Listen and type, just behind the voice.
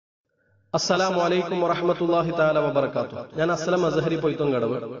അസ്സലാമു അലൈക്കും വറഹ്മത്തുള്ളാഹി തആല വബറകാതുഹു. ഞാൻ അസ്ലം അസ്ഹരി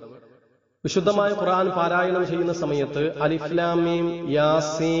പൊയ്ത്തുംകടവ്. വിശുദ്ധമായ ഖുർആൻ പാരായണം ചെയ്യുന്ന സമയത്ത് അലിഫ് ലാം മീം,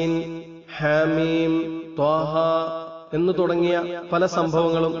 യാസീൻ, ഹാമീം, ത്വാഹ എന്ന് തുടങ്ങിയ പല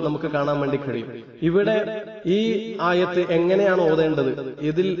സംഭവങ്ങളും നമുക്ക് കാണാൻ വേണ്ടി കഴിയും. ഇവിടെ ഈ ആയത്ത് എങ്ങനെയാണ് ഓതേണ്ടത്,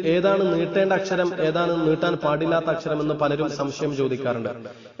 ഇതിൽ ഏതാണ് നീട്ടേണ്ട അക്ഷരം, ഏതാണ് നീട്ടാൻ പാടില്ലാത്ത അക്ഷരം എന്ന് പലരും സംശയം ചോദിക്കാറുണ്ട്.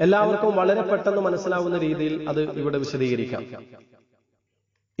 എല്ലാവർക്കും വളരെ പെട്ടെന്ന് മനസ്സിലാവുന്ന രീതിയിൽ അത് ഇവിടെ വിശദീകരിക്കാം.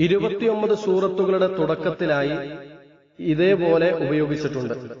 29 സൂറത്തുകളുടെ തുടക്കത്തിലായി ഇതേപോലെ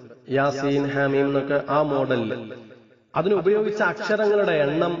ഉപയോഗിച്ചിട്ടുണ്ട്. യാസീൻ, ഹാമീം എന്നൊക്കെ ആ മോഡലിൽ അതിന് ഉപയോഗിച്ച അക്ഷരങ്ങളുടെ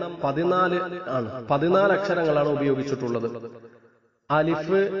എണ്ണം 14 ആണ്. 14 അക്ഷരങ്ങളാണ് ഉപയോഗിച്ചിട്ടുള്ളത്.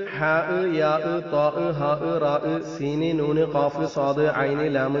 അലിഫ്, ഹാ, യാ, ത്വാ, ഹാ, റാ, സീന്, നൂന്, ഖാഫ്, സ്വാദ്, ഐന്,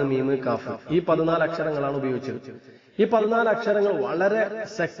 ലാമ്, മീമ്, കാഫ്. ഈ 14 അക്ഷരങ്ങളാണ് ഉപയോഗിച്ചത്. ഈ 14 അക്ഷരങ്ങൾ വളരെ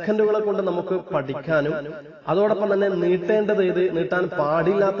സെക്കൻഡുകളെ കൊണ്ട് നമുക്ക് പഠിക്കാനും അതോടൊപ്പം തന്നെ നീട്ടേണ്ടത് ഏത്, നീട്ടാൻ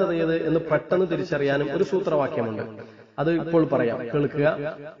പാടില്ലാത്തത് ഏത് എന്ന് പെട്ടെന്ന് തിരിച്ചറിയാനും ഒരു സൂത്രവാക്യമുണ്ട്. അത് ഇപ്പോൾ പറയാം, കേൾക്കുക.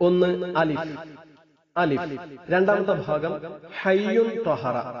 ഒന്ന് അലിഫ്. അലിഫ്. രണ്ടാമത്തെ ഭാഗം ഹയ്യുൻ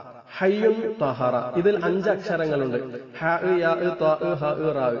ത്വഹറ. ഹയ്യുൻ ത്വഹറ. ഇതിൽ 5 അക്ഷരങ്ങളുണ്ട്. ഹാ, യാ, ത്വാ, ഹാ,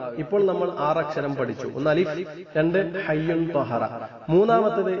 റാ. ഇപ്പോൾ നമ്മൾ 6 അക്ഷരം പഠിച്ചു. ഒന്ന് അലിഫ്, 2 ഹയ്യുൻ ത്വഹറ.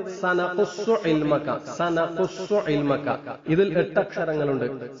 മൂന്നാമത്തേത് സനഖുസ്സു ഇൽമക. സനഖുസ്സു ഇൽമക. ഇതിൽ 8 അക്ഷരങ്ങളുണ്ട്.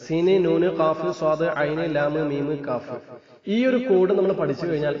 സീന്, നൂന്, ഖാഫ്, സ്വാദ്, ഐന്, ലാമ്, മീമ്, കാഫ്. ഈ ഒരു കോഡ് നമ്മൾ പഠിച്ചു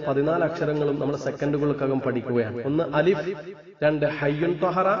കഴിഞ്ഞാൽ 14 അക്ഷരങ്ങളും നമ്മൾ സെക്കൻഡുകൾക്കകം പഠിക്കുകയാണ്. ഒന്ന് അലിഫ്, 2 ഹയ്യുൻ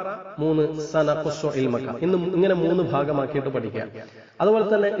ത്വഹറ, 3 സനഖുസ്സു ഇൽമക. ഇങ്ങനെ 3 ഭാഗമാക്കിയിട്ട് പഠിക്കുക. അതുപോലെ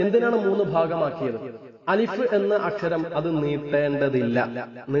തന്നെ എന്തിനാണ് 3 ഭാഗമാക്കിയത്? അലിഫ് എന്ന അക്ഷരം അത് നീട്ടേണ്ടതില്ല,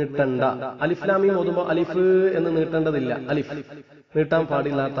 നീട്ടണ്ട. അലിഫ് ലാം മീം ഓതുമ്പോൾ അലിഫ് എന്ന് നീട്ടേണ്ടതില്ല. അലിഫ് നീട്ടാൻ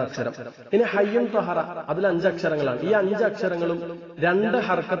പാടില്ലാത്ത അക്ഷരം. ഇനി ഹയ്യുൻ ത്വഹറ, അതിൽ 5 അക്ഷരങ്ങളാണ്. ഈ 5 അക്ഷരങ്ങളും 2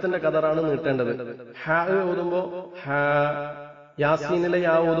 ഹർക്കത്തിന്റെ കദറാണ് നീട്ടേണ്ടത്. ഹാ ഓതുമ്പോ ഹാ, യാസീനിലെ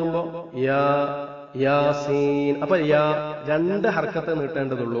യാ ഓതുമ്പോ യാ, യാസീൻ. അപ്പൊ യാ 2 ഹർക്കത്തെ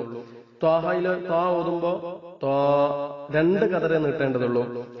നീട്ടേണ്ടതുള്ളൂ. ത്വാഹയിലെ ത്വാ ഓതുമ്പോ ത്വാ 2 കദറെ നീട്ടേണ്ടതുള്ളൂ.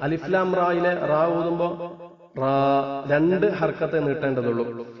 അലിഫ് ലാം റായിലെ റാ ഓതുമ്പോ റാ 2 ഹർക്കത്തെ നീട്ടേണ്ടതുള്ളൂ.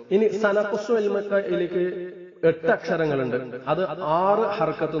 ഇനി സനഖുസ്സു ഇൽമക്കയിലേക്ക് 8 അക്ഷരങ്ങളുണ്ട്. അത് 6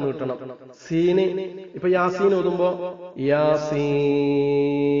 ഹർക്കത്ത് നീട്ടണം. സീന്, ഇപ്പൊ യാസീൻ ഓതുമ്പോ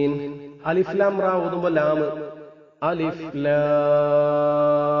യാസീൻ. അലിഫ് ലാം റാ ഓതുമ്പോ ലാമ്, അലിഫ്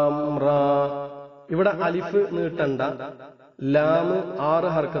ലാം റാ. ഇവിടെ അലിഫ് നീട്ടണ്ട, ലാമ് 6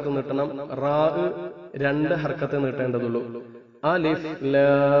 ഹർക്കത്ത് നീട്ടണം. റാ 2 ഹർക്കത്ത് നീട്ടേണ്ടതുള്ളൂ. അലിഫ്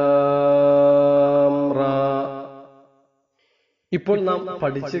ലാം റാ. ഇപ്പോൾ നാം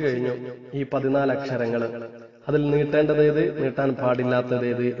പഠിച്ചു കഴിഞ്ഞു ഈ 14 അക്ഷരങ്ങൾ. അതിൽ നീട്ടേണ്ടത് ഏത്, നീട്ടാൻ പാടില്ലാത്തത്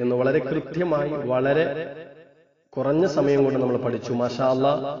ഏത് എന്ന് വളരെ കൃത്യമായി വളരെ കുറഞ്ഞ സമയം കൊണ്ട് നമ്മൾ പഠിച്ചു. മാഷാ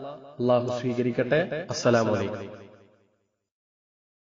അല്ലാഹ്. അല്ലാഹു സ്വീകരിക്കട്ടെ. അസ്സലാമു അലൈക്കും.